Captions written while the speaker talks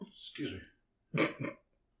Excuse me.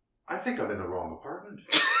 I think I'm in the wrong apartment.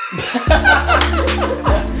 I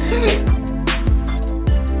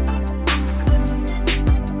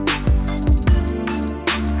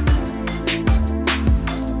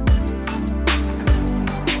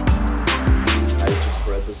just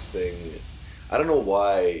read this thing. I don't know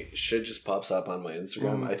why shit just pops up on my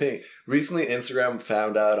Instagram. I think recently Instagram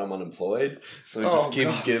found out I'm unemployed, so it just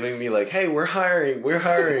keeps giving me like, "Hey, we're hiring,"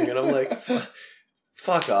 and I'm like,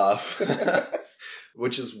 "Fuck off."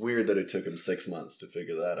 Which is weird that it took him 6 months to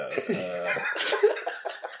figure that out.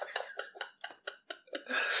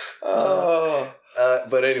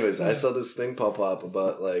 But anyways, I saw this thing pop up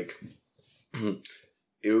about like, the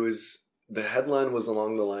headline was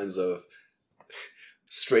along the lines of,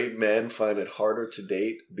 straight men find it harder to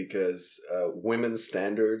date because women's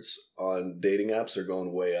standards on dating apps are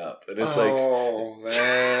going way up. And it's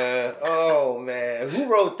oh man,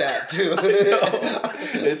 who wrote that too?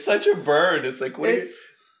 It's such a burn. It's like,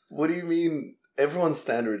 what do you mean everyone's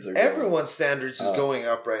standards are going up? Everyone's standards is going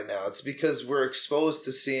up right now. It's because we're exposed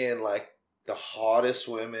to seeing like the hottest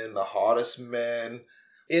women, the hottest men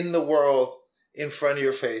in the world in front of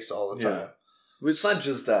your face all the time. Yeah. It's not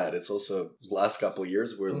just that. It's also the last couple of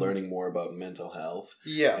years we're learning more about mental health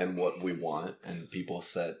and what we want, and people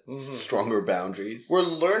set stronger boundaries. We're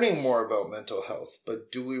learning more about mental health,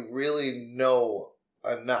 but do we really know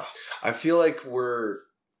enough? I feel like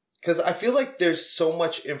because I feel like there's so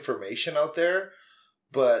much information out there,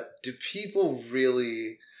 but do people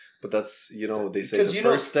really... But that's, they say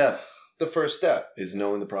the first step is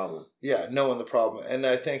knowing the problem. Yeah, knowing the problem. And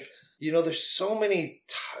I think... there's so many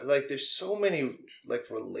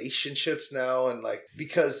relationships now, and like,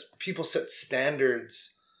 because people set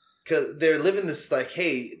standards, because they're living this like,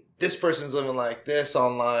 hey, this person's living like this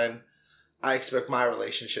online, I expect my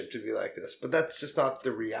relationship to be like this. But that's just not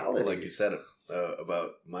the reality. Like you said about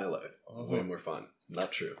my life, way more fun.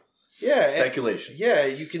 Not true. Yeah, speculation.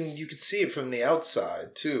 You can see it from the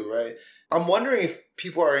outside too, right? I'm wondering if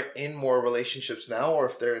people are in more relationships now, or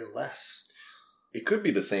if they're in less. It could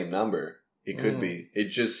be the same number. It could be. It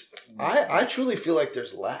just... I truly feel like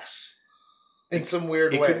there's less. In some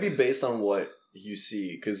weird way. It could be based on what you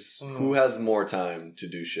see. Because who has more time to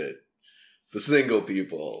do shit? The single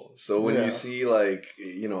people. So when you see like,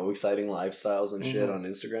 exciting lifestyles and shit on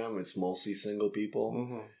Instagram, it's mostly single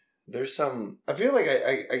people. There's some... I feel like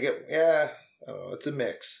I get... Yeah. I don't know. It's a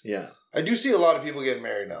mix. Yeah. I do see a lot of people getting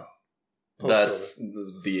married now. That's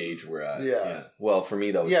the age we're at. Yeah. Well, for me,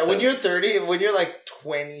 that was... Yeah, when you're 30, when you're like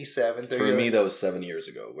 27, 30... For me, that was 7 years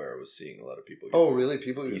ago where I was seeing a lot of people. Oh, really?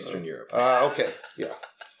 People... Eastern Europe. Okay. Yeah.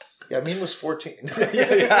 Yeah, mine was 14.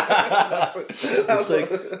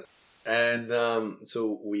 And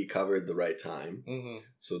so we covered the right time.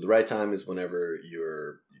 So the right time is whenever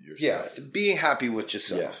you're being happy with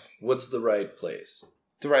yourself. Yeah. What's the right place?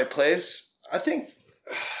 The right place? I think...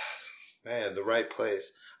 Man, the right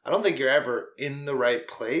place... I don't think you're ever in the right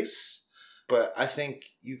place, but I think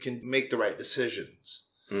you can make the right decisions.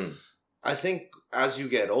 I think as you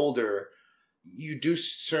get older, you do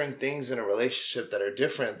certain things in a relationship that are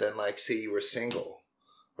different than, like, say you were single,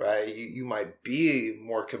 right? You might be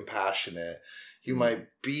more compassionate. You might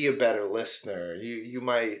be a better listener. You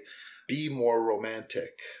might be more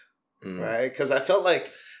romantic, right? Because I felt like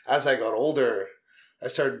as I got older, I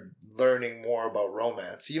started learning more about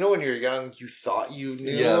romance. When you're young, you thought you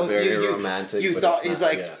knew. Yeah, very romantic. You thought he's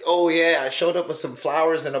like, oh yeah, I showed up with some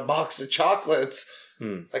flowers and a box of chocolates.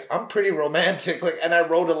 Like, I'm pretty romantic. Like, and I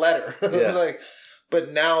wrote a letter. Yeah.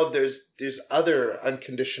 But now there's other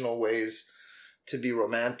unconditional ways to be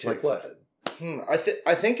romantic. Like what?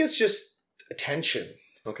 I think it's just attention.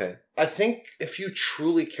 Okay. I think if you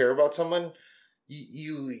truly care about someone,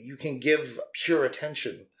 you can give pure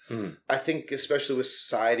attention. I think especially with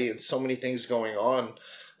society and so many things going on,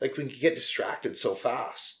 like, we can get distracted so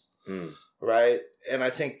fast, right? And I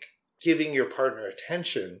think giving your partner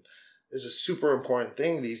attention is a super important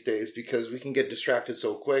thing these days, because we can get distracted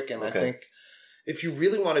so quick. And I think if you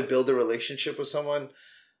really want to build a relationship with someone,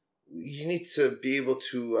 you need to be able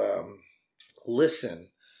to listen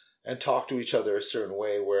and talk to each other a certain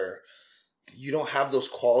way where you don't have those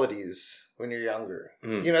qualities when you're younger.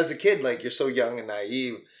 As a kid, like, you're so young and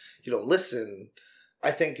naive, you don't listen.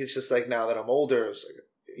 I think it's just like, now that I'm older, it's like,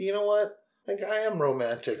 you know what? Like, I am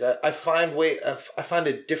romantic. I find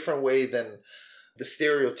a different way than the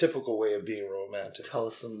stereotypical way of being romantic. Tell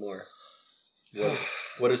us some more.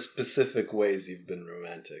 What are specific ways you've been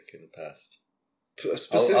romantic in the past?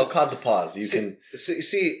 I'll cut the pause.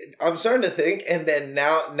 See, I'm starting to think, and then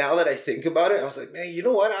now that I think about it, I was like, man, you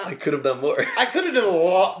know what? I could have done more. I could have done a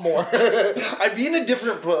lot more. I'd be in a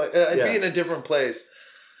different place.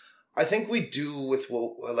 I think we do with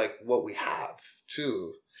what we have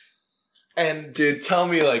too. And dude, tell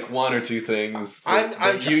me like one or two things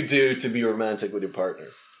that you do to be romantic with your partner.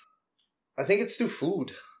 I think it's through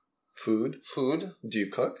food. Food? Do you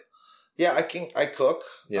cook? Yeah, I cook.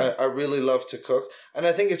 Yeah. I really love to cook. And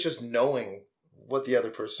I think it's just knowing what the other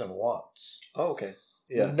person wants. Oh, okay.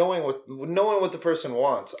 Yeah. Knowing what the person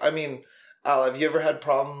wants. I mean, Al, have you ever had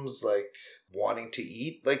problems like wanting to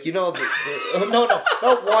eat? Like, you know, not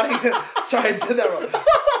wanting. Sorry, I said that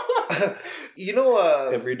wrong. You know,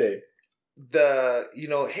 every day.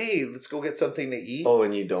 Hey, let's go get something to eat. Oh,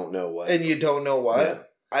 and you don't know what. Yeah.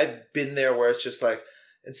 I've been there where it's just like,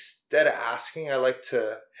 instead of asking, I like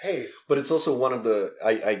to, hey. But it's also one of the,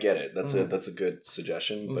 I get it. That's a good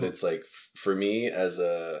suggestion. Mm-hmm. But it's like, for me as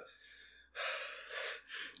a...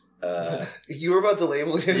 you were about to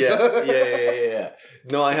label yourself? Yeah.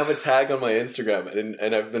 No, I have a tag on my Instagram,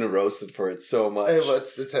 and I've been roasted for it so much. Hey,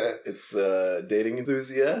 what's the tag? It's dating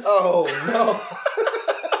enthusiast. Oh, no.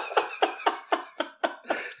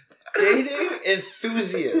 Dating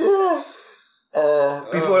enthusiast.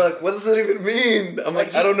 People are like, what does that even mean? I'm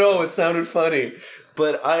like, I don't know. It sounded funny.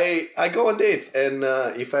 But I go on dates, and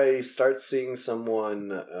if I start seeing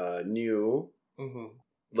someone new,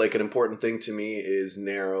 like an important thing to me is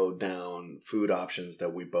narrow down food options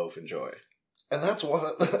that we both enjoy. And that's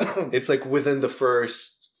one. It's like within the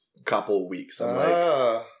first couple weeks. I'm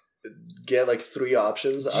like, get like 3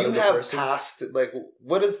 options out of the person. Do you have past, like,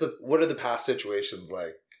 what are the past situations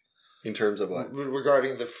like? In terms of what?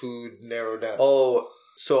 Regarding the food narrow down. Oh,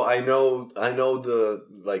 so I know the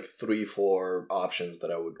like 3-4 options that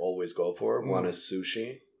I would always go for. One is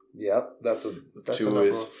sushi. Yep, that's 2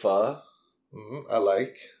 is pho. I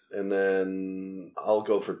like. And then I'll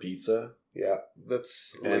go for pizza. Yeah,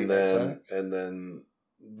 that's and then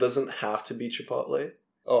doesn't have to be Chipotle.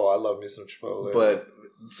 Oh, I love me some Chipotle. But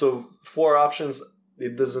so 4 options.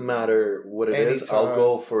 It doesn't matter what it is. I'll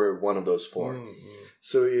go for one of those 4. Mm-hmm.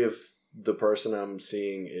 So if the person I'm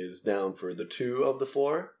seeing is down for the 2 of the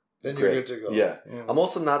 4, then you're good to go. Yeah. I'm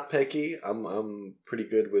also not picky. I'm pretty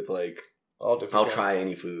good with like all different. I'll try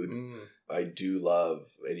any food. I do love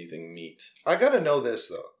anything meat. I gotta know this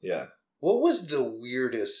though. Yeah. What was the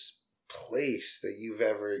weirdest place that you've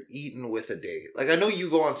ever eaten with a date? Like, I know you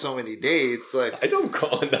go on so many dates. Like, I don't go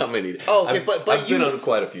on that many. Oh, okay, but I've been on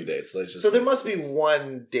quite a few dates. So there must be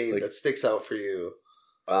one date that sticks out for you.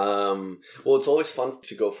 Well, it's always fun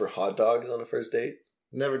to go for hot dogs on a first date.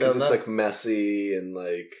 Never done that. Because it's like messy and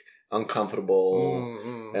like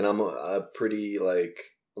uncomfortable, and I'm a pretty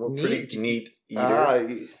neat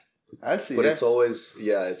eater. I see. But it's always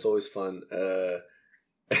fun.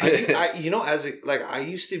 I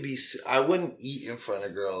used to be. I wouldn't eat in front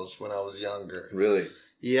of girls when I was younger. Really?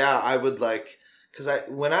 Yeah, I would because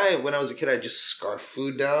when I was a kid, I'd just scarf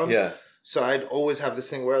food down. Yeah. So I'd always have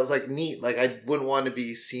this thing where I was like neat. Like, I wouldn't want to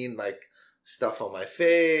be seen like stuff on my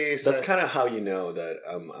face. That's kind of how you know that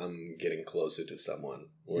I'm getting closer to someone.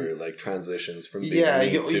 Where like transitions from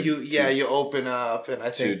being you open up, and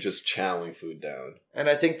I think to just chowing food down. And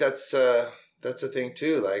I think that's a thing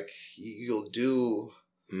too. Like, you'll do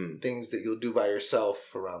things that you'll do by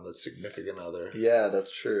yourself around the significant other. Yeah,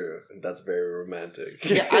 that's true. That's very romantic.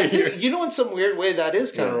 Yeah, I think, in some weird way that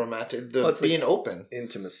is kind of romantic. Being open.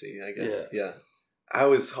 Intimacy, I guess. Yeah. I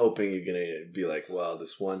was hoping you're going to be like, well,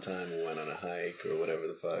 this one time we went on a hike or whatever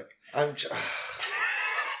the fuck. I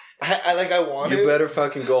want You better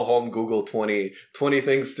fucking go home, Google 20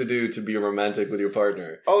 things to do to be romantic with your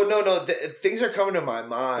partner. Oh, no. Things are coming to my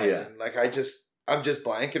mind. Yeah. Like, I'm just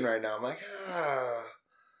blanking right now. I'm like,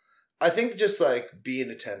 I think just like being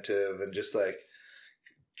attentive and just like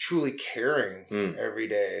truly caring every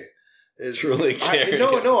day is truly caring.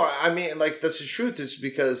 I mean, like, that's the truth. Is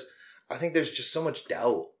because I think there's just so much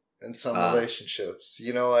doubt in some relationships.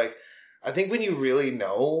 Like, I think when you really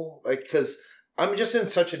know, like, because I'm just in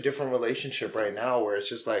such a different relationship right now where it's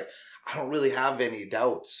just like, I don't really have any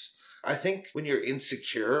doubts. I think when you're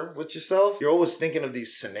insecure with yourself, you're always thinking of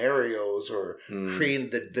these scenarios or creating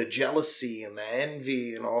the jealousy and the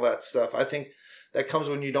envy and all that stuff. I think that comes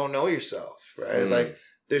when you don't know yourself, right? Like,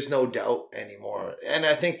 there's no doubt anymore. And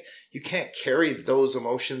I think you can't carry those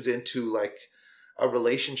emotions into like a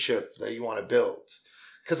relationship that you want to build.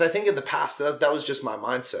 Because I think in the past, that was just my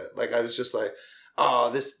mindset. Like, I was just like, oh,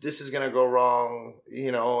 this is going to go wrong,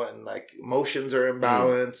 and like emotions are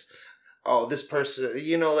imbalanced. Oh, this person,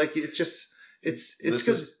 like, it's just, it's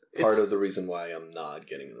because part of the reason why I'm not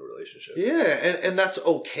getting in a relationship. Yeah. And that's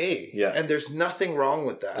okay. Yeah. And there's nothing wrong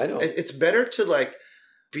with that. I know. It's better to like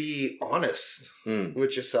be honest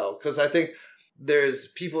with yourself. Because I think there's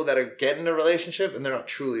people that are getting a relationship and they're not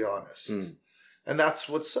truly honest. And that's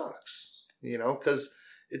what sucks, you know, because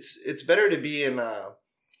it's better to be in a,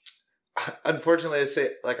 unfortunately, I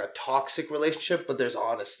say like a toxic relationship, but there's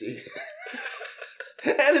honesty.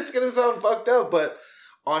 And it's going to sound fucked up, but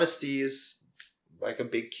honesty is like a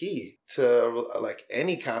big key to like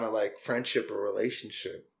any kind of like friendship or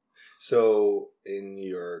relationship. So in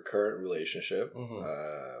your current relationship,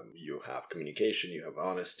 you have communication, you have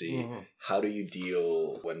honesty. Mm-hmm. How do you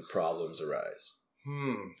deal when problems arise?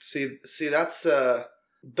 See, that's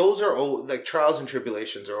those are like trials and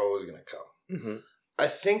tribulations are always going to come. Mm-hmm. I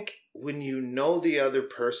think when you know the other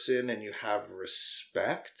person and you have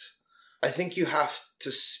respect, I think you have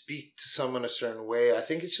to speak to someone a certain way. I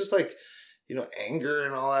think it's just like, you know, anger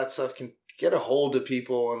and all that stuff can get a hold of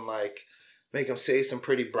people and like make them say some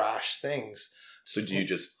pretty brash things. So do you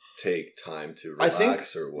just take time to relax, I think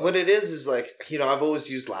or what it is like, you know, I've always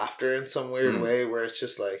used laughter in some weird way where it's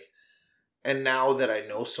just like, and now that I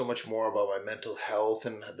know so much more about my mental health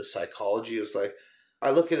and the psychology, is like, I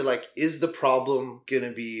look at it like, is the problem going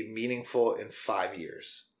to be meaningful in 5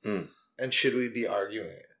 years? And should we be arguing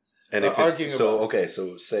it? And if it's, so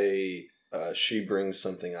say she brings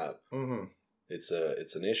something up. Mm-hmm. It's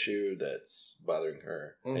an issue that's bothering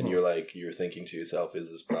her, and you're thinking to yourself,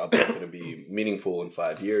 is this problem going to be meaningful in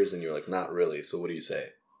 5 years? And you're like, not really. So what do you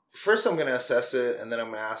say? First, I'm going to assess it, and then I'm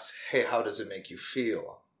going to ask, hey, how does it make you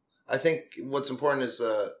feel? I think what's important is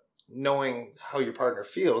knowing how your partner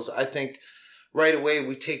feels. I think right away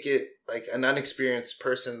we take it like an unexperienced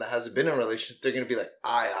person that hasn't been in a relationship. They're going to be like,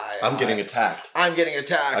 I'm getting attacked. I'm getting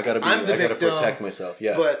attacked. I gotta protect myself.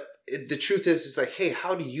 Yeah. But the truth is, it's like, hey,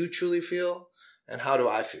 how do you truly feel? And how do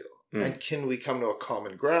I feel? And can we come to a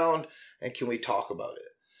common ground? And can we talk about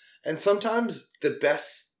it? And sometimes the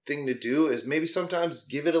best thing to do is maybe sometimes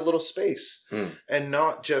give it a little space and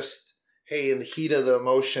not just, hey, in the heat of the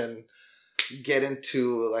emotion, get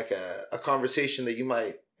into like a conversation that you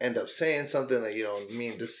might end up saying something that you don't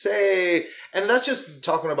mean to say. And that's just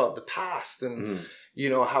talking about the past and, you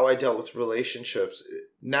know, how I dealt with relationships.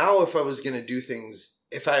 Now, if I was going to do things,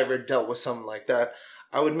 if I ever dealt with something like that,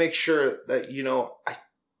 I would make sure that, you know,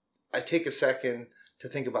 I take a second to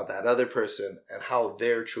think about that other person and how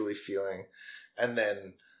they're truly feeling, and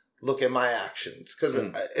then look at my actions. Because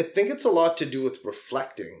I think it's a lot to do with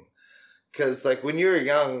reflecting. Because, like, when you're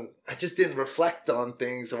young, I just didn't reflect on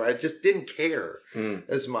things, or I just didn't care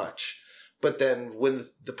as much. But then when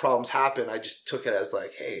the problems happen, I just took it as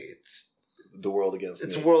like, hey, it's the world against me.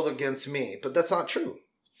 It's a world against me. But that's not true.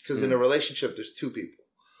 Because in a relationship, there's two people,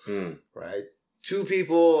 right? Two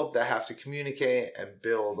people that have to communicate and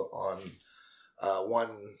build on one,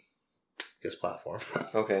 I guess, platform.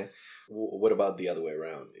 Okay. What about the other way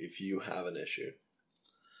around? If you have an issue,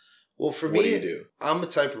 well, for me, what do you do? I'm a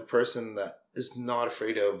type of person that is not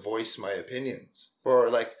afraid to voice my opinions, or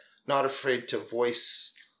like not afraid to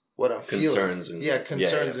voice what I'm feeling.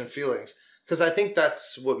 Concerns and feelings. Because I think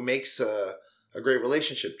that's what makes a great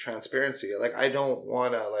relationship: transparency. Like, I don't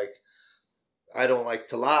like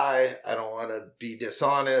to lie. I don't want to be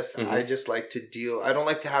dishonest. I just like to I don't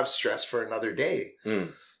like to have stress for another day.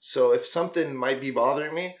 So if something might be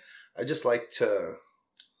bothering me, I just like to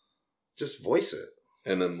just voice it.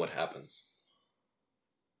 And then what happens?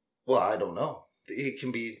 Well, I don't know. It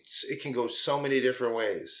can go so many different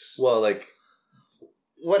ways. Well, like,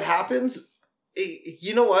 what happens?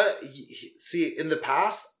 You know what? See, in the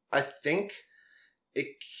past, I think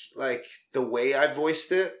like the way I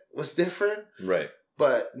voiced it was different. Right.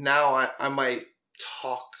 But now I might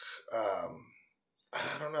talk,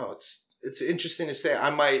 I don't know. It's interesting to say. I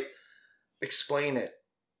might explain it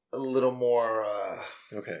a little more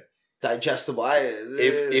digestible.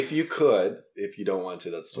 If you could, if you don't want to,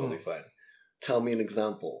 that's totally fine. Tell me an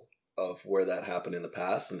example of where that happened in the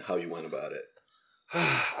past and how you went about it.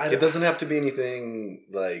 It doesn't have to be anything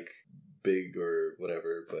like big or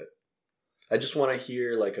whatever, but I just want to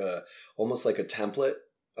hear like almost like a template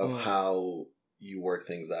of how you work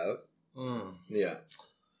things out. Yeah.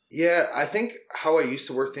 Yeah, I think how I used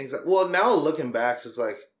to work things out. Well, now looking back is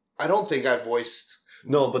like, I don't think I voiced.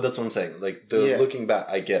 No, but that's what I'm saying. Like, looking back,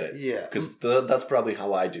 I get it. Yeah. Because that's probably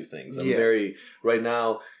how I do things. I'm right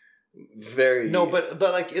now, No, but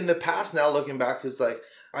like in the past now looking back is like,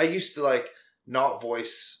 I used to like not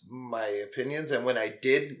voice my opinions. And when I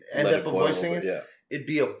did end up voicing it, it'd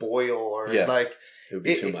be a boil or like. It would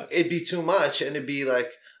be too much. It'd be too much, and it'd be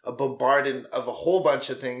like a bombardment of a whole bunch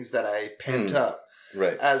of things that I pent up.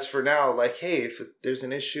 Right. As for now, like, hey, if there's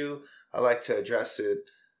an issue, I like to address it.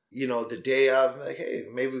 You know, the day of, like, hey,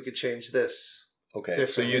 maybe we could change this. Okay.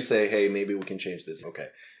 So you say, hey, maybe we can change this. Okay.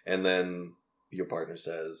 And then your partner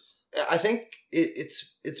says, I think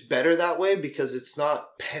it's better that way because it's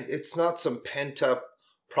not some pent up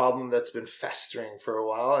problem that's been festering for a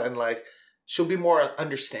while, and like she'll be more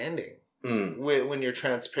understanding when you're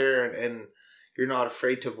transparent and you're not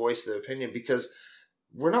afraid to voice the opinion, because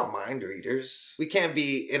we're not mind readers. We can't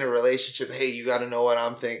be in a relationship, hey, you got to know what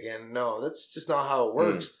I'm thinking. No, that's just not how it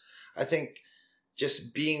works. I think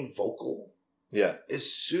just being vocal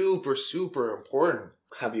is super, super important.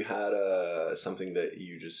 Have you had something that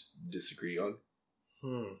you just disagree on?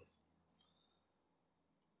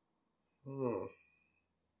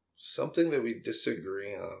 Something that we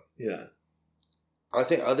disagree on. Yeah. I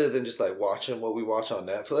think other than just like watching what we watch on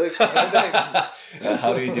Netflix.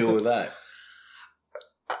 How do you deal with that?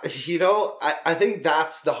 You know, I think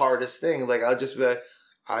that's the hardest thing. Like, I'll just be like,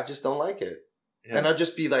 I just don't like it. Yeah. And I'll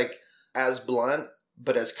just be like as blunt,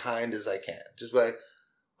 but as kind as I can. Just be like,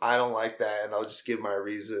 I don't like that. And I'll just give my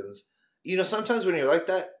reasons. You know, sometimes when you're like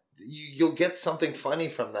that, you'll get something funny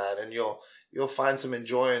from that, and you'll find some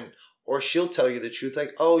enjoyment. Or she'll tell you the truth,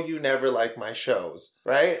 like, oh, you never like my shows,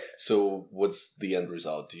 right? So what's the end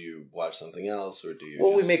result? Do you watch something else, or do you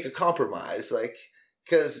we make a compromise, like,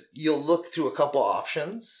 because you'll look through a couple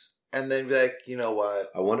options and then be like, you know what?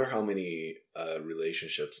 I wonder how many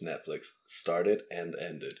relationships Netflix started and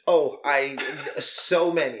ended. Oh,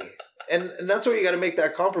 so many. And that's where you got to make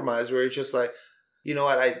that compromise where it's just like, you know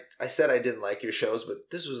what? I said I didn't like your shows, but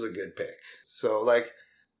this was a good pick. So, like,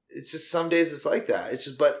 it's just some days it's like that. It's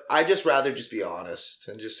just, but I just rather just be honest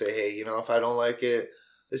and just say, hey, you know, if I don't like it,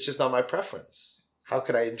 it's just not my preference. How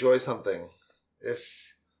could I enjoy something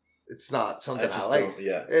if it's not something I like?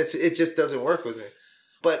 Yeah, it just doesn't work with me.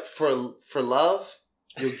 But for love,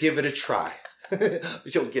 you'll give it a try.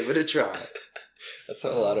 You'll give it a try. That's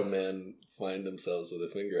how a lot of men find themselves with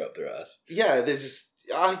a finger up their ass. Yeah, they just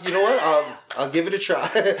you know what? I'll give it a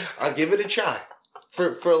try. I'll give it a try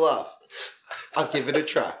for love. I'll give it a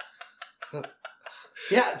try.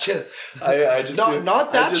 Yeah, I just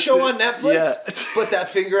not that show on Netflix. Yeah. Put that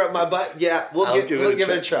finger up my butt. Yeah, we'll give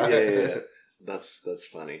it a try. Yeah. That's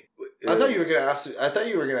funny. I thought you were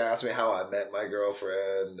gonna ask me how I met my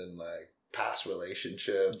girlfriend and like past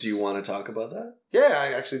relationships. Do you want to talk about that? Yeah,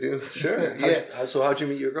 I actually do. Sure. So how'd you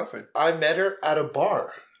meet your girlfriend? I met her at a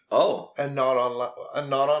bar. Oh, and not on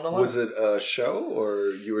the line. Was it a show or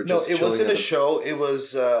you were just? No, it wasn't a show. It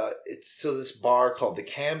was it's this bar called the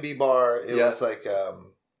Canby Bar. It was like a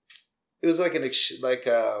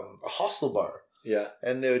hostel bar. Yeah,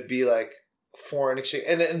 and there would be like foreign exchange,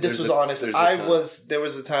 and this was honest. There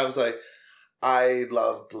was a times like I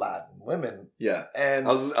loved Latin women. Yeah, and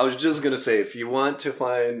I was just gonna say, if you want to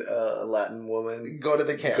find a Latin woman, go to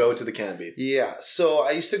the Canby. Go to the Canby. Yeah, so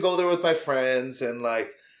I used to go there with my friends, and like.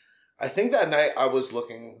 I think that night I was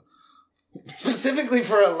looking specifically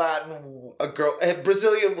for a girl, a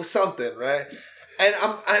Brazilian was something, right? And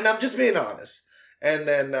I'm just being honest. And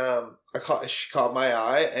then she caught my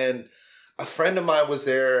eye, and a friend of mine was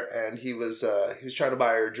there, and he was trying to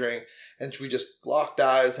buy her a drink, and we just locked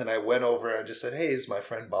eyes, and I went over and just said, "Hey, is my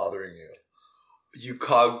friend bothering you?" You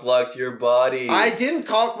cock-blocked your body. I didn't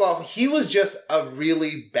cock-block. He was just a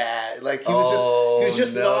really bad, like, he was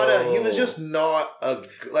just not a,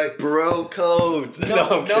 like. Bro code.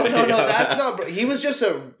 No, that's not, he was just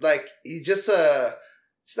he's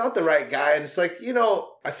not the right guy. And it's like, you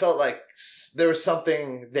know, I felt like there was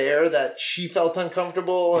something there that she felt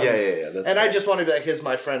uncomfortable. And, yeah. And I just wanted to be like, is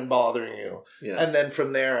my friend bothering you? Yeah. And then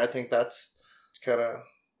from there, I think that's kind of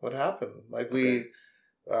what happened. Like, we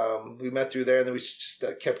met through there, and then we just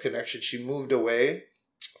kept connection. She moved away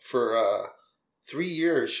for 3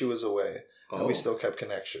 years. She was away, and we still kept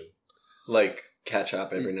connection. Like catch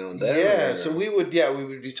up every now and then. Yeah, so we would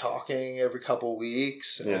be talking every couple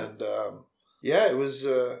weeks, and it was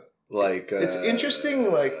like it's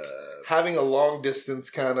interesting, like having a long distance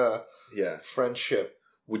kind of friendship.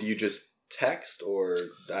 Would you just text or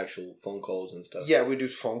actual phone calls and stuff? Yeah, we do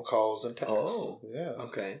phone calls and texts. Oh, yeah.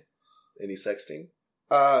 Okay. Any sexting?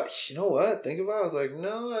 You know what? Think about it. I was like,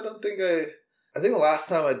 no, I don't think I think the last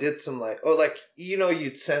time I did some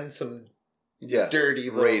you'd send some dirty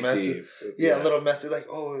little message. Yeah, a little message like,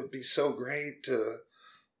 oh, it'd be so great to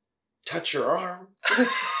touch your arm.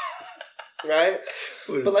 Right?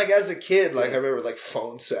 But like as a kid, like I remember like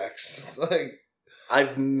phone sex. Like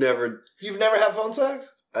You've never had phone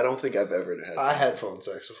sex? I don't think I've ever had. I had phone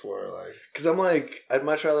sex before, like, because I'm like, I'd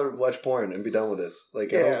much rather watch porn and be done with this.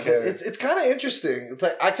 Like, I don't care. It's kind of interesting. It's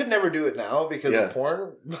like I could never do it now because of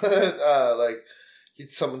porn, but like,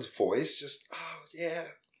 someone's voice, just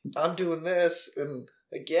I'm doing this, and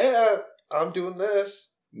like, I'm doing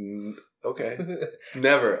this. Okay,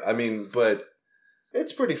 never. I mean, but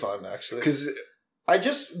it's pretty fun actually. Because I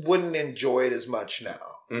just wouldn't enjoy it as much now.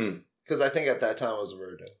 Mm. Because I think at that time I was a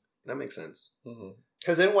virgin. That makes sense.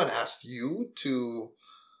 Has anyone asked you to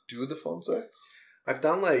do the phone sex? I've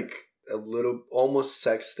done like a little almost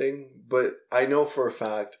sexting, but I know for a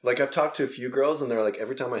fact, like I've talked to a few girls and they're like,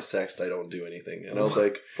 every time I sext, I don't do anything. And I was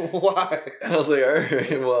like, why? And I was like, all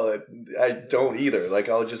right, well, I don't either. Like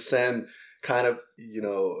I'll just send kind of,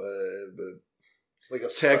 like a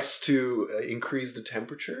text to increase the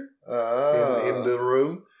temperature in the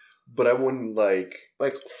room, but I wouldn't like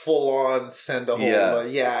full on send a whole.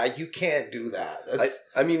 You can't do that.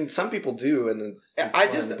 I mean, some people do, and it's I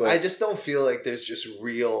fun, just don't feel like there's just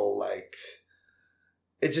real like.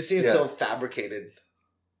 It just seems so fabricated.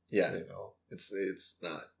 Yeah, it's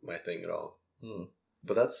not my thing at all.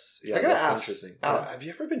 But that's that's interesting. Have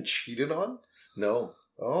you ever been cheated on? No.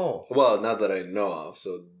 Oh. Well, not that I know of.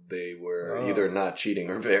 So they were either not cheating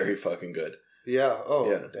or very fucking good. Yeah.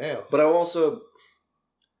 Oh. Yeah. Damn. But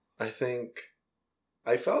I think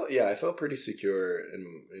I felt pretty secure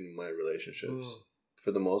in my relationships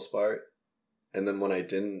for the most part. And then when I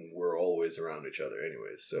didn't, we're always around each other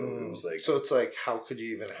anyways. So it was like... So it's like, how could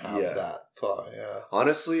you even have that thought? Yeah.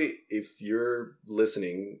 Honestly, if you're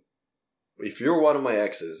listening, if you're one of my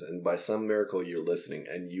exes and by some miracle you're listening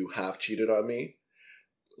and you have cheated on me,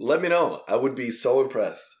 let me know. I would be so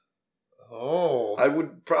impressed. Oh. I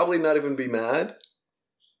would probably not even be mad.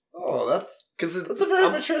 Oh, that's a very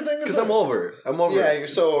mature thing to say. Because I'm over. Yeah, you're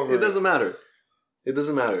so over. It doesn't matter. It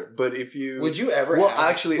doesn't matter. But if you... Would you ever you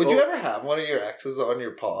ever have one of your exes on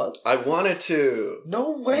your pod? I wanted to.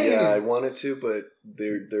 No way. Yeah, I wanted to, but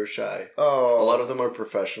they're shy. Oh. A lot of them are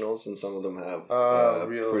professionals and some of them have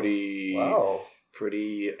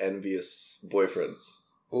pretty envious boyfriends.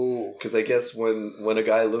 Ooh. Because I guess when a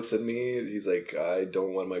guy looks at me, he's like, I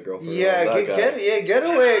don't want my girlfriend. Yeah, get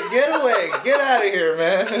away, get out of here,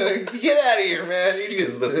 man, get out of here, man.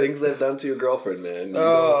 Because the things I've done to your girlfriend, man.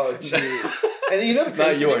 Oh, jeez. And you know the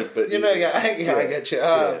crazy not yours, but I get you.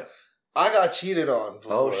 I got cheated on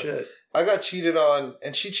before. Oh shit! I got cheated on,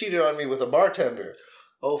 and she cheated on me with a bartender.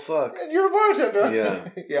 Oh fuck! And you're a bartender. Yeah,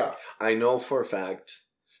 yeah. I know for a fact,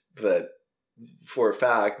 but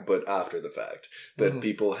after the fact, that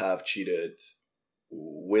people have cheated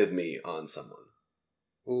with me on someone.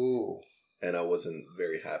 Ooh. And I wasn't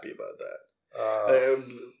very happy about that.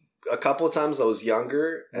 A couple of times I was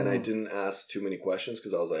younger and I didn't ask too many questions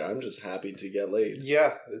because I was like, I'm just happy to get laid.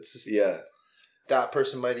 Yeah. It's just... Yeah. That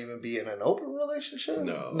person might even be in an open relationship?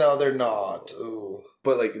 No, they're not. Ooh.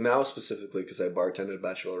 But like now specifically because I bartended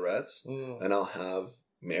bachelorettes and I'll have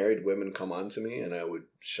married women come on to me and I would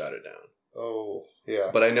shut it down. Oh,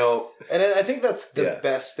 yeah. But I know... And I think that's the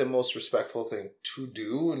best and most respectful thing to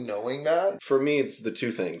do, knowing that. For me, it's the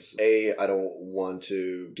two things. A, I don't want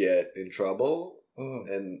to get in trouble.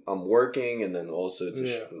 And I'm working, and then also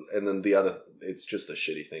and then the other, it's just a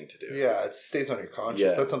shitty thing to do. Yeah, it stays on your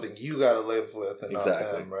conscience. That's something you got to live with, and not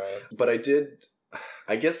them, right? But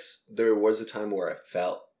I guess there was a time where I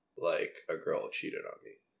felt like a girl cheated on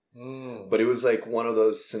me. But it was like one of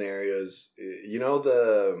those scenarios, you know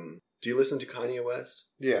do you listen to Kanye West?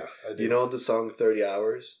 Yeah, I do. You know the song 30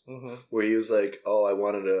 Hours? Where he was like, oh, I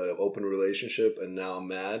wanted an open relationship, and now I'm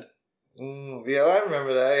mad. Yeah, I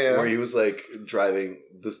remember that, yeah. Where he was like driving,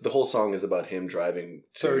 the whole song is about him driving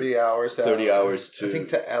 30 hours to I think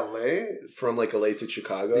to LA? From like LA to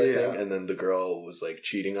Chicago, I think. And then the girl was like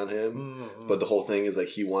cheating on him. But the whole thing is like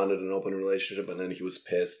he wanted an open relationship and then he was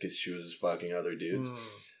pissed because she was fucking other dudes.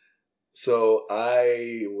 So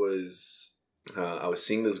I was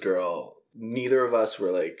seeing this girl. Neither of us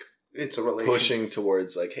were like, it's a relationship. Pushing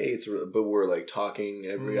towards like, hey, but we're like talking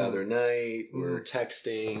every other night. We're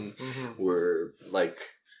texting. We're like,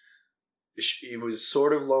 it was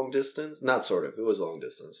sort of long distance. Not sort of. It was long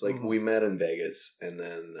distance. Like we met in Vegas, and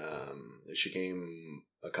then she came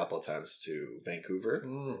a couple of times to Vancouver,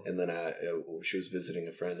 and then she was visiting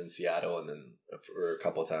a friend in Seattle, and then for a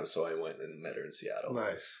couple of times, so I went and met her in Seattle.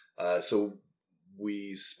 Nice. So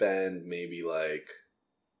we spent maybe like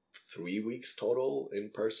 3 weeks total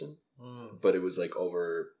in person, but it was like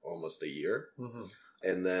over almost a year.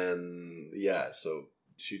 And then so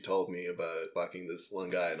she told me about fucking this one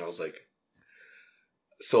guy, and I was like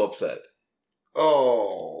so upset.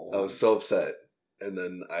 Oh, I was so upset, and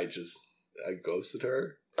then I ghosted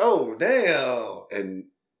her. Oh damn! And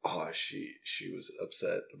she was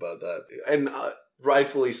upset about that, and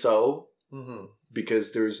rightfully so.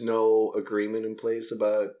 Because there's no agreement in place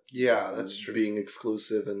about that's true, being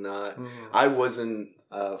exclusive and not. I wasn't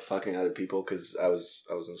fucking other people because I was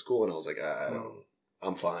in school and I was like,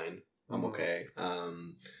 I'm fine, I'm okay.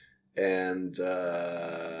 And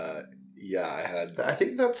I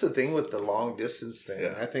think that's the thing with the long distance thing.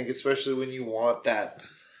 Yeah. I think especially when you want that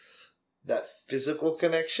physical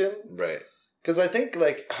connection. Right. Because I think,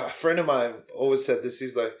 like, a friend of mine always said this.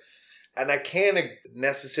 He's like, and I can't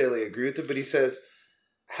necessarily agree with it, but he says,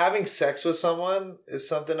 having sex with someone is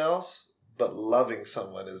something else, but loving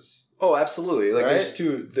someone is... Oh, absolutely. Like, right?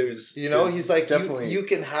 there's he's like, definitely... you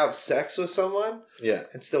can have sex with someone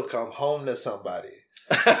and still come home to somebody.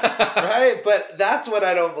 Right? But that's what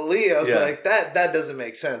I don't believe. I was like, that doesn't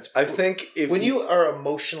make sense. I think when you are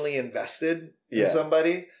emotionally invested in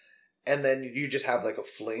somebody and then you just have like a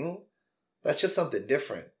fling, that's just something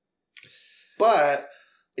different. But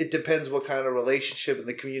it depends what kind of relationship and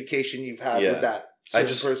the communication you've had with that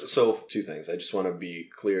person. So, two things. I just want to be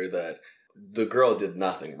clear that the girl did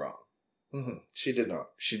nothing wrong. Mm-hmm. She did not.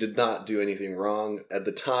 She did not do anything wrong. At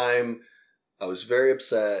the time, I was very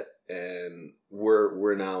upset, and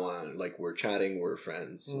we're now on, like, we're chatting, we're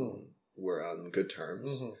friends, we're on good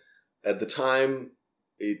terms. Mm-hmm. At the time,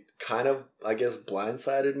 it kind of, I guess,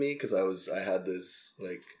 blindsided me because I had this,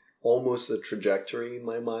 like, almost a trajectory in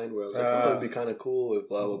my mind where I was like, oh, it'd be kind of cool if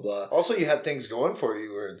blah, blah, blah. Also, you had things going for you.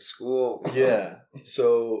 You were in school. Yeah.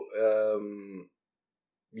 So,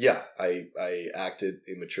 I acted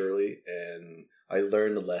immaturely, and I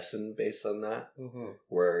learned a lesson based on that,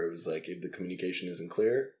 where it was like, if the communication isn't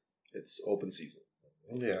clear, it's open season.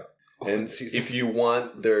 Yeah. And if you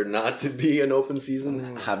want there not to be an open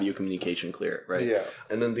season, have your communication clear, right? Yeah.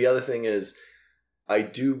 And then the other thing is, I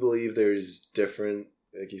do believe there's different,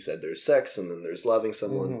 like you said, there's sex and then there's loving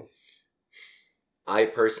someone. Mm-hmm. I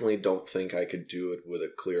personally don't think I could do it with a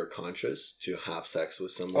clear conscience to have sex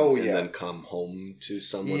with someone and then come home to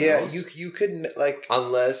someone else. Yeah, you couldn't, like...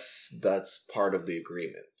 Unless that's part of the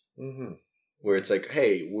agreement. Mm-hmm. Where it's like,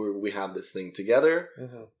 hey, we have this thing together,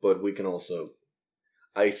 but we can also...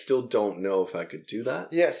 I still don't know if I could do that.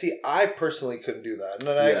 Yeah, see, I personally couldn't do that. And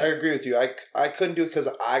I agree with you. I couldn't do it because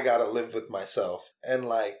I gotta live with myself. And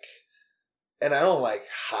like... And I don't like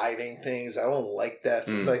hiding things. I don't like that.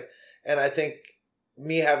 Like, and I think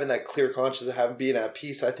me having that clear conscience of being at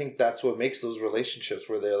peace, I think that's what makes those relationships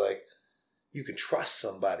where they're like, you can trust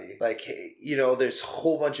somebody. Like, hey, there's a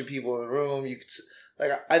whole bunch of people in the room. You could,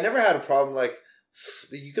 like, I never had a problem. Like,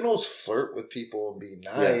 you can always flirt with people and be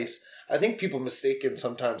nice. Yeah. I think people mistaken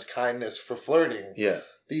sometimes kindness for flirting. Yeah.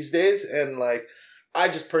 These days, and like, I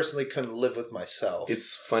just personally couldn't live with myself.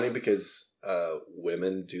 It's funny because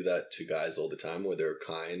women do that to guys all the time, where they're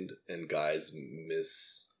kind and guys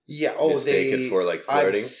mistake it for like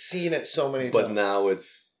flirting. I've seen it so many times. But now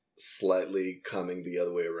it's slightly coming the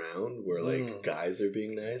other way around, where like guys are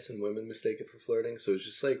being nice and women mistake it for flirting. So it's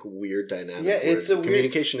just like weird dynamic. Yeah, it's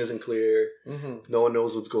communication isn't clear. Mm-hmm. No one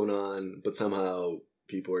knows what's going on, but somehow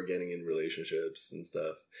people are getting in relationships and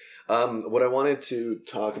stuff. What I wanted to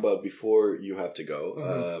talk about before you have to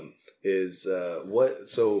go is what.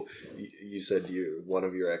 So you said one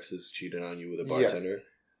of your exes cheated on you with a bartender.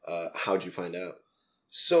 Yeah. How'd you find out?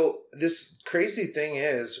 So this crazy thing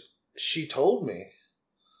is, she told me.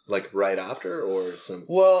 Like right after, or some?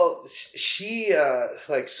 Well, she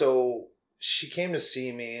she came to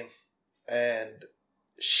see me, and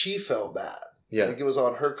she felt bad. Yeah, like it was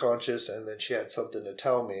on her conscience, and then she had something to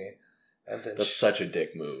tell me, and then that's such a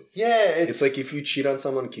dick move. Yeah, it's like if you cheat on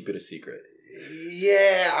someone, keep it a secret.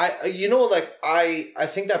 Yeah, I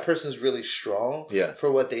think that person's really strong. Yeah.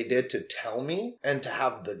 For what they did to tell me and to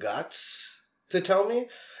have the guts to tell me.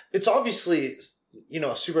 It's obviously,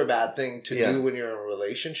 a super bad thing to do when you're in a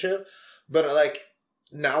relationship. But like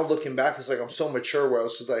now looking back, it's like I'm so mature where I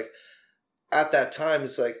was just like, at that time,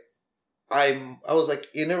 it's like I was like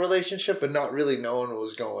in a relationship but not really knowing what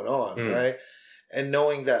was going on, right? And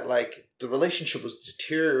knowing that like the relationship was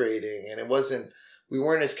deteriorating and we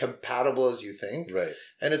weren't as compatible as you think. Right.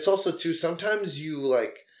 And it's also too, sometimes you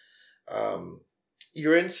like,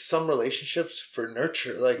 you're in some relationships for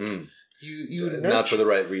nurture. Like you nurture. Not for the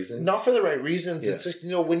right reason. Not for the right reasons. Yeah. It's just,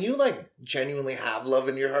 when you like genuinely have love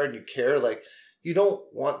in your heart and you care, like you don't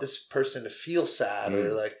want this person to feel sad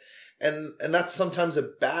or like, and that's sometimes a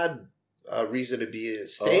bad reason to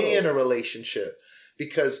stay in a relationship,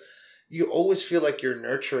 because you always feel like you're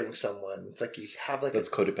nurturing someone. It's like you have like... That's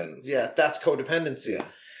codependency. Yeah, that's codependency. Yeah.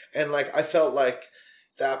 And like, I felt like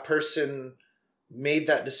that person made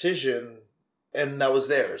that decision and that was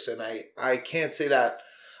theirs. And I can't say that...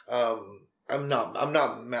 I'm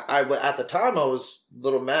not mad. At the time, I was a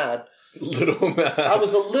little mad. I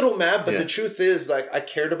was a little mad, but the truth is, like, I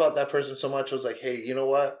cared about that person so much. I was like, hey, you know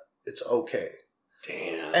what? It's okay.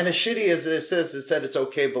 Damn. And as shitty as it said it's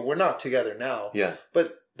okay, but we're not together now. Yeah.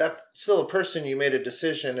 But that's still a person. You made a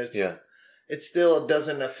decision. it still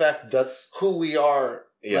doesn't affect who we are.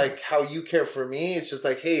 Yeah. Like how you care for me. It's just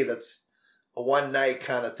like, hey, that's a one night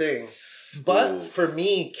kind of thing. But for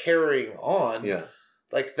me, carrying on,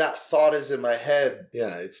 like that thought is in my head.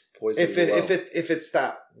 Yeah, it's poison. If it's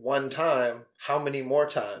that one time, how many more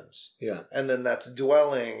times? Yeah, and then that's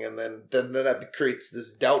dwelling, and then that creates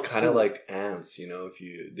this doubt. It's kind of like ants, you know.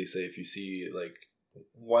 They say if you see like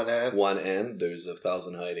one ant, there's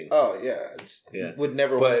 1,000 hiding. Oh yeah, would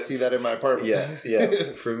never want to see that in my apartment. Yeah.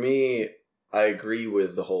 For me, I agree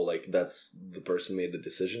with the whole like that's the person made the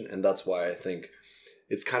decision, and that's why I think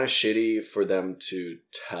it's kind of shitty for them to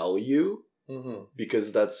tell you. Mm-hmm.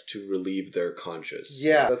 Because that's to relieve their conscience.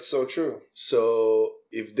 Yeah, that's so true. So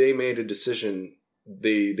if they made a decision,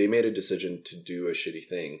 they made a decision to do a shitty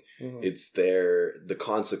thing. Mm-hmm. It's the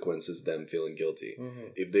consequence is them feeling guilty. Mm-hmm.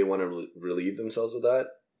 If they want to relieve themselves of that,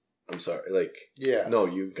 I'm sorry. Like, no,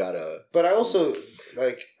 you gotta. But I also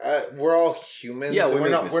like we're all humans. Yeah, we're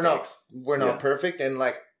not perfect, and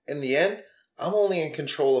like in the end, I'm only in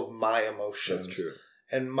control of my emotions. That's true.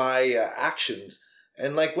 And my actions.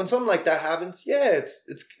 And like when something like that happens,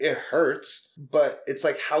 it hurts, but it's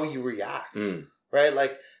like how you react, right?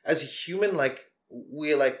 Like as a human, like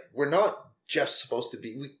we're not just supposed to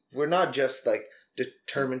be, we're not just like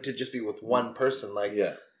determined to just be with one person. Like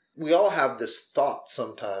we all have this thought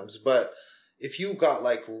sometimes, but if you got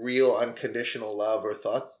like real unconditional love or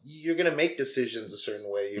thoughts, you're going to make decisions a certain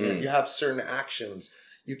way. You have certain actions,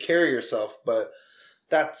 you carry yourself, but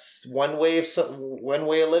that's one way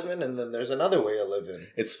of living, and then there's another way of living.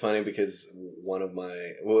 It's funny because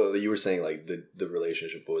you were saying like the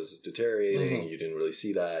relationship was deteriorating. Mm-hmm. You didn't really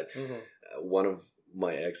see that. Mm-hmm. One of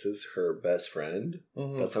my exes, her best friend,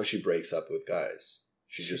 that's how she breaks up with guys.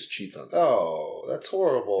 She just cheats on them. Oh, that's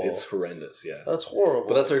horrible. It's horrendous. Yeah, that's horrible.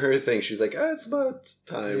 But that's her thing. She's like, it's about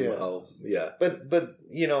time. Yeah. But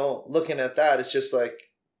you know, looking at that, it's just like.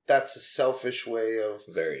 That's a selfish way of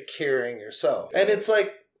carrying yourself. And it's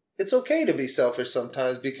like, it's okay to be selfish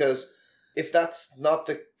sometimes because if that's not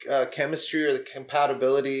the chemistry or the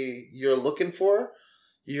compatibility you're looking for,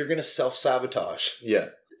 you're going to self-sabotage. Yeah.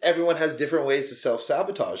 Everyone has different ways of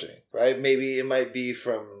self-sabotaging, right? Maybe it might be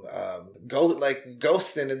from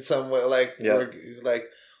ghosting in some way. Like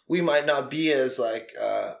we might not be as like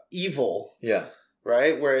evil. Yeah.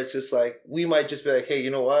 Right? Where it's just like, we might just be like, hey,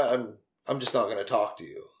 you know what? I'm just not going to talk to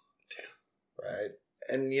you. Right.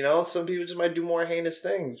 And, you know, some people just might do more heinous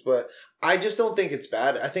things, but I just don't think it's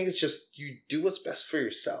bad. I think it's just you do what's best for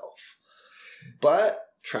yourself. But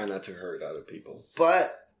try not to hurt other people.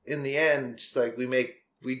 But in the end, just like we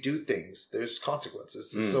do things. There's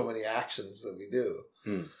consequences to so many actions that we do.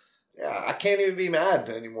 Mm. Yeah, I can't even be mad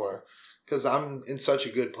anymore because I'm in such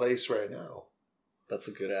a good place right now. That's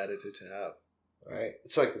a good attitude to have. Right.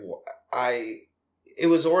 It's like it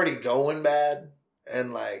was already going bad.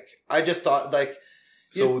 And like, I just thought like...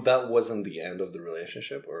 So that wasn't the end of the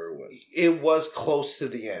relationship or it was? It was close to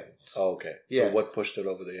the end. Oh, okay. Yeah. So what pushed it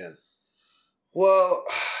over the end? Well,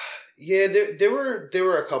 yeah, there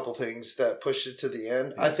were a couple things that pushed it to the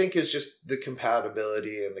end. I think it's just the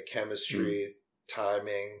compatibility and the chemistry,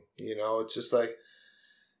 timing, you know, it's just like,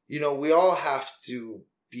 you know, we all have to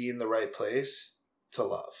be in the right place to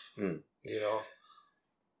love, you know?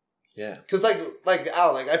 Yeah. Because like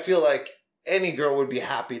Al, like I feel like any girl would be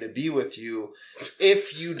happy to be with you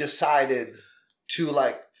if you decided to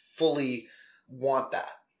like fully want that,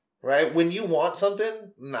 right? When you want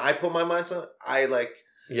something, and I put my mind on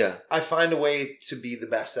it, I find a way to be the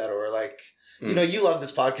best at it. Or like, you know, you love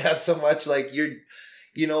this podcast so much, like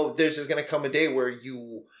you know, there's just going to come a day where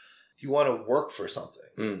you want to work for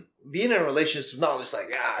something. Being in a relationship is not just like,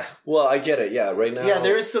 Well, I get it. Yeah. Right now. Yeah.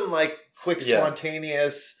 There is some like quick,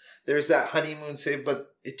 spontaneous, there's that honeymoon save, but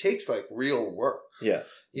it takes like real work. Yeah.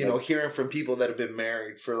 You know, hearing from people that have been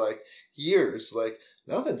married for like years, like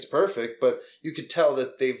nothing's perfect, but you could tell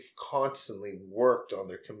that they've constantly worked on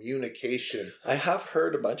their communication. I have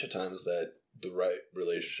heard a bunch of times that the right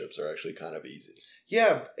relationships are actually kind of easy.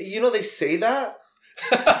 Yeah. You know, they say that.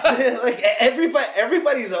 Like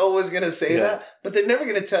everybody's always going to say that, but they're never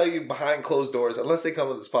going to tell you behind closed doors unless they come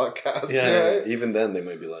on this podcast. Yeah. Right? Even then they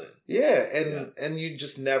might be lying. Yeah. And you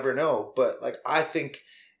just never know. But like, I think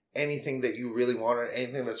anything that you really want or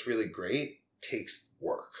anything that's really great takes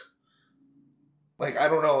work. Like, I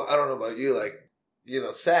don't know about you. Like, you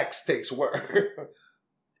know, sex takes work.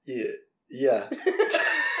 Yeah.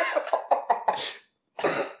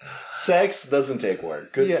 Sex doesn't take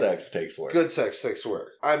work. Good sex takes work. Good sex takes work.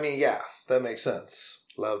 I mean, yeah, that makes sense.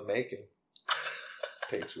 Love making.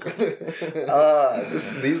 takes.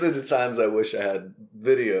 These are the times I wish I had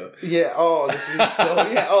video. Yeah. Oh, this would be so.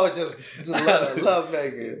 Yeah. Oh, just love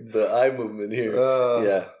Megan. The eye movement here.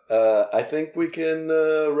 Yeah. I think we can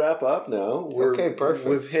wrap up now. Okay, perfect.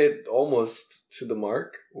 We've hit almost to the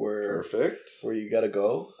mark. Perfect. Where you gotta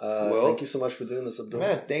go. Thank you so much for doing this, Abdul.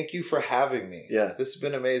 Man, thank you for having me. Yeah. This has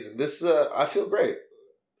been amazing. This I feel great.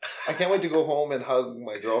 I can't wait to go home and hug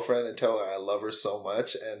my girlfriend and tell her I love her so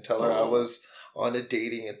much and tell her I was on a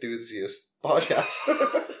dating enthusiast podcast.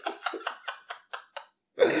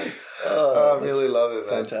 I really love it,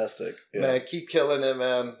 man. Fantastic. Yeah. Man, keep killing it,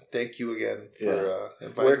 man. Thank you again for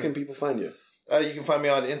inviting Where me. can people find you? You can find me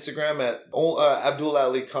on Instagram at Abdul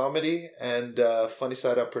Ali Comedy and Funny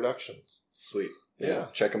Side Up Productions. Sweet. Yeah.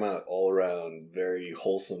 Check him out. All around, very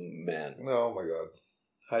wholesome man. Oh my God.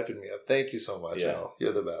 Hyping me up. Thank you so much, Yeah. Al.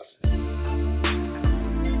 You're the best.